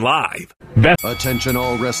listen live. Attention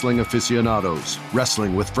all wrestling aficionados.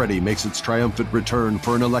 Wrestling with Freddie makes its triumphant return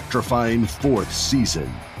for an electrifying 4th season.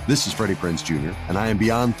 This is Freddie Prinze Jr., and I am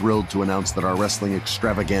beyond thrilled to announce that our wrestling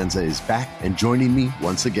extravaganza is back, and joining me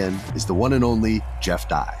once again is the one and only Jeff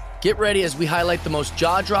Dye. Get ready as we highlight the most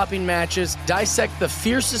jaw-dropping matches, dissect the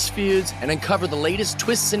fiercest feuds, and uncover the latest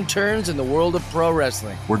twists and turns in the world of pro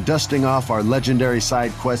wrestling. We're dusting off our legendary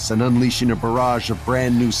side quests and unleashing a barrage of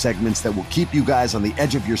brand new segments that will keep you guys on the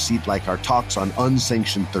edge of your seat like our talks on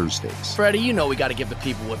Unsanctioned Thursdays. Freddie, you know we got to give the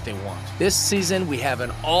people what they want. This season, we have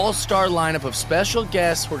an all-star lineup of special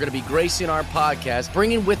guests who are going to be gracing our podcast,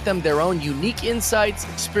 bringing with them their own unique insights,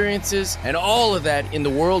 experiences, and all of that in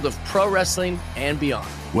the world of pro wrestling and beyond.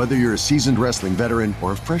 Whether you're a seasoned wrestling veteran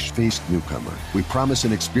or a fresh-faced newcomer, we promise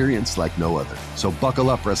an experience like no other. So buckle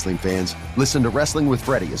up, wrestling fans. Listen to Wrestling with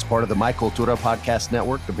Freddie as part of the My Cultura Podcast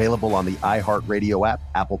Network, available on the iHeartRadio app,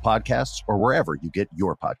 Apple Podcasts, or wherever you get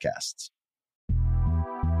your podcasts.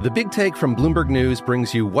 The Big Take from Bloomberg News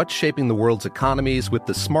brings you what's shaping the world's economies with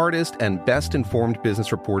the smartest and best-informed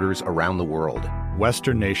business reporters around the world.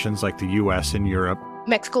 Western nations like the U.S. and Europe.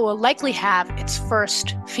 Mexico will likely have its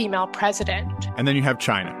first female president. And then you have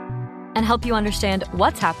China. And help you understand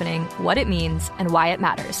what's happening, what it means, and why it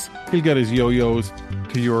matters. He'll get his yo-yos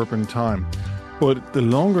to Europe in time. But the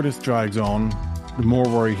longer this drags on, the more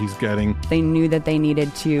worry he's getting. They knew that they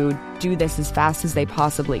needed to do this as fast as they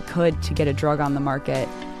possibly could to get a drug on the market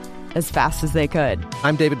as fast as they could.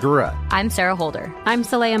 I'm David Gura. I'm Sarah Holder. I'm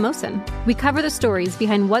Saleha Mohsen. We cover the stories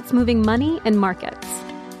behind what's moving money and markets.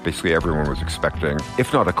 Basically, everyone was expecting,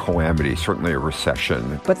 if not a calamity, certainly a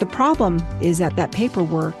recession. But the problem is that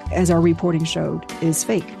paperwork, as our reporting showed, is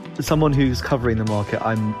fake. As someone who's covering the market,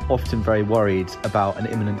 I'm often very worried about an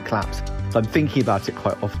imminent collapse. So I'm thinking about it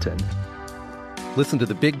quite often. Listen to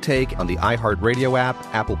The Big Take on the iHeartRadio app,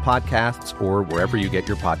 Apple Podcasts, or wherever you get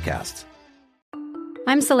your podcasts.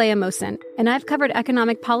 I'm Saleha Mohsen, and I've covered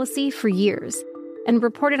economic policy for years and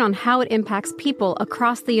reported on how it impacts people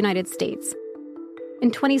across the United States. In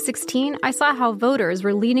 2016, I saw how voters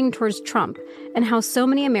were leaning towards Trump and how so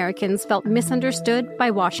many Americans felt misunderstood by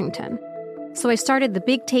Washington. So I started the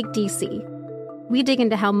Big Take DC. We dig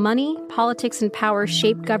into how money, politics, and power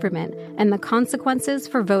shape government and the consequences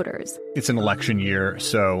for voters. It's an election year,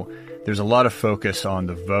 so there's a lot of focus on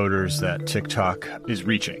the voters that TikTok is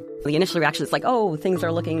reaching. The initial reaction is like, oh, things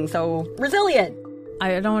are looking so resilient.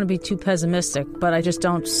 I don't want to be too pessimistic, but I just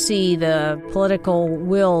don't see the political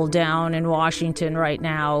will down in Washington right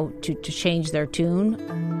now to change their tune.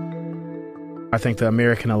 I think the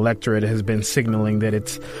American electorate has been signaling that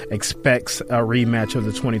it expects a rematch of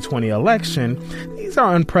the 2020 election. These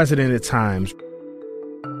are unprecedented times.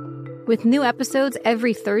 With new episodes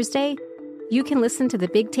every Thursday, you can listen to the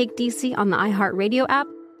Big Take DC on the iHeartRadio app,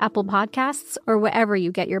 Apple Podcasts, or wherever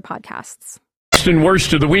you get your podcasts. Best and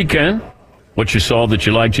worst of the weekend. What you saw that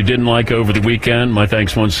you liked, you didn't like over the weekend. My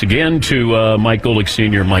thanks once again to Mike Golic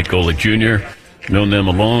Sr., Mike Golic Jr. Known them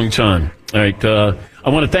a long time. All right. I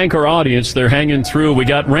want to thank our audience. They're hanging through. We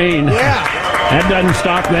got rain. Yeah. That doesn't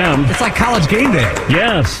stop them. It's like college game day.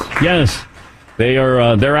 Yes.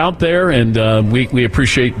 They're out there, and we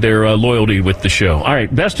appreciate their loyalty with the show. All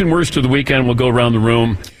right, best and worst of the weekend. We'll go around the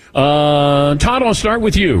room. Todd, I'll start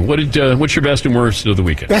with you. What's your best and worst of the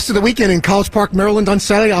weekend? Best of the weekend in College Park, Maryland on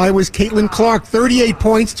Saturday. Iowa's Caitlin Clark, 38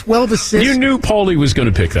 points, 12 assists. You knew Paulie was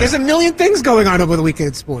going to pick that. There's a million things going on over the weekend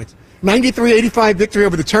in sports. 93-85 victory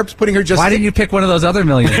over the Terps, putting her just... Why didn't you pick one of those other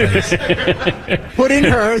million things? Putting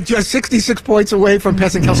her just 66 points away from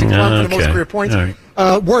passing Kelsey Plum for the most career points.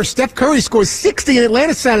 Right. Worse, Steph Curry scores 60 in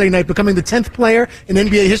Atlanta Saturday night, becoming the 10th player in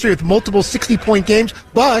NBA history with multiple 60-point games.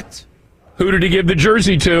 But... Who did he give the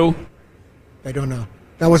jersey to? I don't know.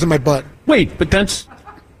 That wasn't my butt. Wait, but that's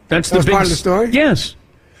the big part of the story? Yes.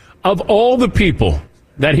 Of all the people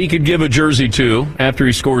that he could give a jersey to after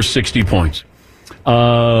he scores 60 points,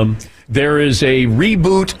 there is a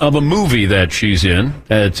reboot of a movie that she's in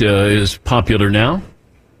that is popular now.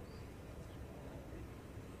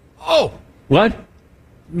 Oh. What?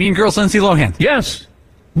 Mean Girls, Lindsay Lohan. Yes.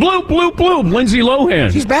 Bloop, bloop, bloop. Lindsay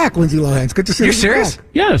Lohan. She's back, Lindsay Lohan. It's good to see her. You're serious? Back.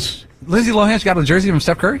 Yes. Lindsay Lohan's got a jersey from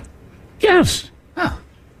Steph Curry? Yes. Huh.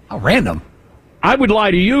 How random. I would lie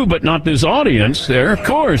to you, but not this audience there, of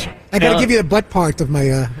course. I got to give you the butt part of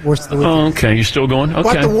my worst of the weekend. Oh, okay. You still going? Okay.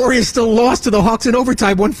 But the Warriors still lost to the Hawks in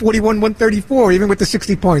overtime, 141-134, even with the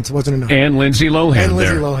 60 points. It wasn't enough. And Lindsay Lohan And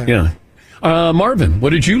Lindsay Lohan. Yeah. Marvin, what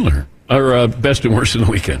did you learn? Or best and worst of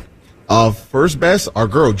the weekend? First best, our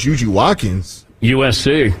girl, Juju Watkins.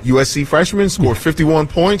 USC freshman, scored 51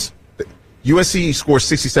 points. USC scored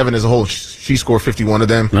 67 as a whole. She scored 51 of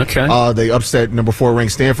them. Okay. They upset number 4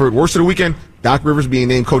 ranked Stanford. Worst of the weekend, Doc Rivers being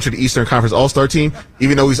named coach of the Eastern Conference All-Star team,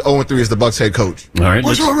 even though he's 0-3 as the Bucks head coach. All right.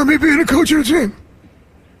 What's wrong with me being a coach of the team?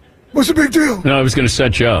 What's the big deal? No, I was going to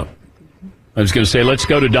set you up. I was going to say, let's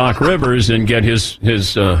go to Doc Rivers and get his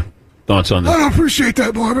thoughts on this. I don't appreciate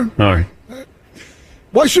that, Marvin. All right.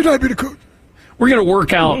 Why should I be the coach? We're going to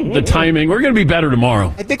work out the timing. We're going to be better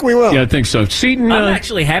tomorrow. I think we will. Yeah, I think so. Seton, I'm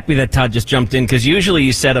actually happy that Todd just jumped in, because usually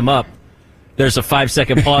you set him up. There's a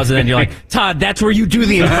 5-second pause, and then you're like, Todd, that's where you do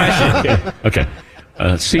the impression. Okay.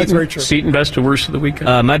 Seton, best or worst of the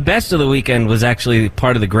weekend? My best of the weekend was actually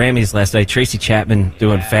part of the Grammys last night. Tracy Chapman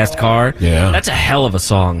doing Fast Car. Yeah. That's a hell of a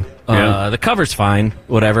song. The cover's fine,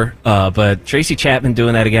 whatever. But Tracy Chapman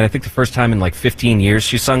doing that again, I think the first time in like 15 years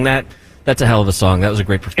she sung that. That's a hell of a song. That was a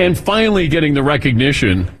great performance. And finally getting the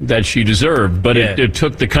recognition that she deserved, but it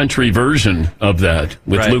took the country version of that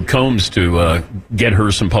with Luke Combs to get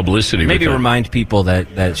her some publicity. Maybe remind people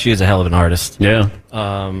that she is a hell of an artist. Yeah.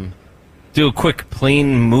 Do a quick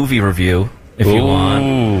plain movie review if you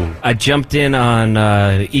want. I jumped in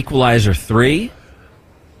on Equalizer 3.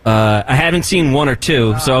 I haven't seen 1 or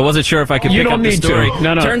 2, so I wasn't sure if I could pick up the story.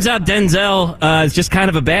 No. Turns out Denzel is just kind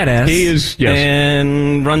of a badass. He is, yes.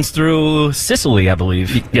 And runs through Sicily, I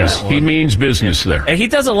believe. Yes, he means business there. And he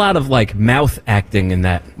does a lot of, like, mouth acting in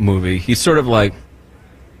that movie. He's sort of like,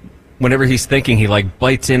 whenever he's thinking, he, like,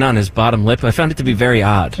 bites in on his bottom lip. I found it to be very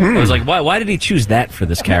odd. I was like, why did he choose that for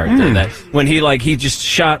this character? That when he just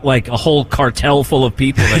shot, like, a whole cartel full of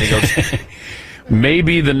people, and he goes...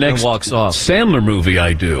 Maybe the next walks off. Sandler movie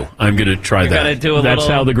I'm going to try that. Gotta do That's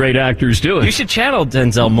how the great actors do it. You should channel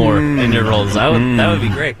Denzel more in your roles. That would be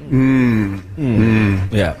great.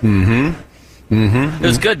 Yeah. It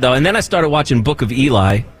was good, though. And then I started watching Book of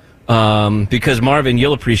Eli because, Marvin,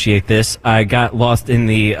 you'll appreciate this. I got lost in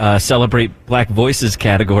the Celebrate Black Voices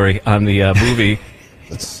category on the movie.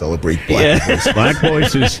 Let's celebrate Black Voices. Black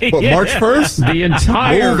Voices. But March 1st? The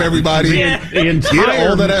entire... Move, everybody. The entire...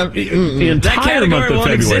 all that category month of won't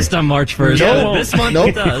February. exist on March 1st. No, This month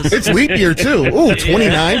it does. It's leap year, too. Ooh,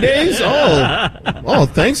 29 days? Oh,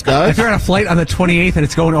 thanks, guys. If you're on a flight on the 28th and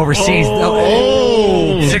it's going overseas,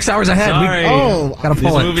 6 hours ahead. Sorry. Gotta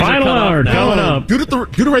pull it. Final hour coming up. Do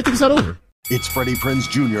the right thing, it's not over. It's Freddie Prinze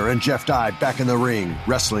Jr. and Jeff Dye back in the ring.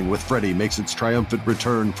 Wrestling with Freddie makes its triumphant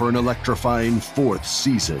return for an electrifying 4th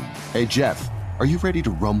season. Hey, Jeff, are you ready to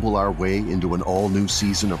rumble our way into an all-new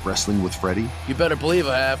season of Wrestling with Freddie? You better believe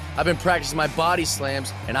I have. I've been practicing my body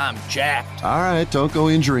slams, and I'm jacked. All right, don't go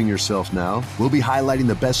injuring yourself now. We'll be highlighting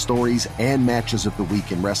the best stories and matches of the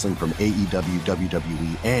week in wrestling from AEW,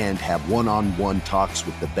 WWE, and have one-on-one talks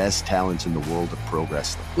with the best talents in the world of pro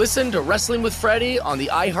wrestling. Listen to Wrestling with Freddie on the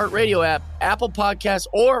iHeartRadio app, Apple Podcasts,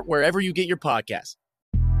 or wherever you get your podcasts.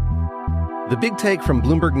 The Big Take from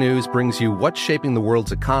Bloomberg News brings you what's shaping the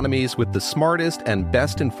world's economies with the smartest and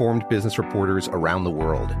best-informed business reporters around the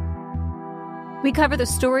world. We cover the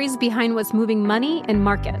stories behind what's moving money and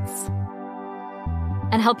markets,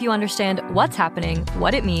 And help you understand what's happening,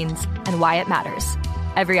 what it means, and why it matters.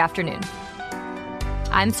 Every afternoon.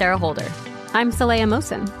 I'm Sarah Holder. I'm Saleha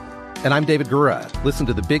Mohsin. And I'm David Gura. Listen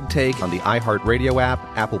to The Big Take on the iHeartRadio app,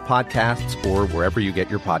 Apple Podcasts, or wherever you get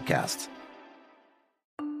your podcasts.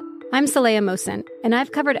 I'm Saleha Mohsin, and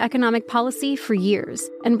I've covered economic policy for years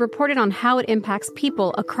and reported on how it impacts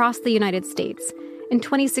people across the United States. In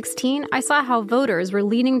 2016, I saw how voters were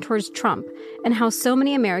leaning towards Trump and how so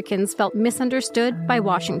many Americans felt misunderstood by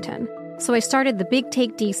Washington. So I started The Big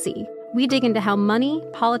Take DC. We dig into how money,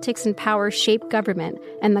 politics, and power shape government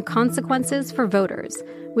and the consequences for voters.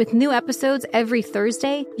 With new episodes every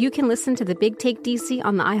Thursday, you can listen to The Big Take DC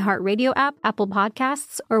on the iHeartRadio app, Apple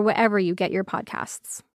Podcasts, or wherever you get your podcasts.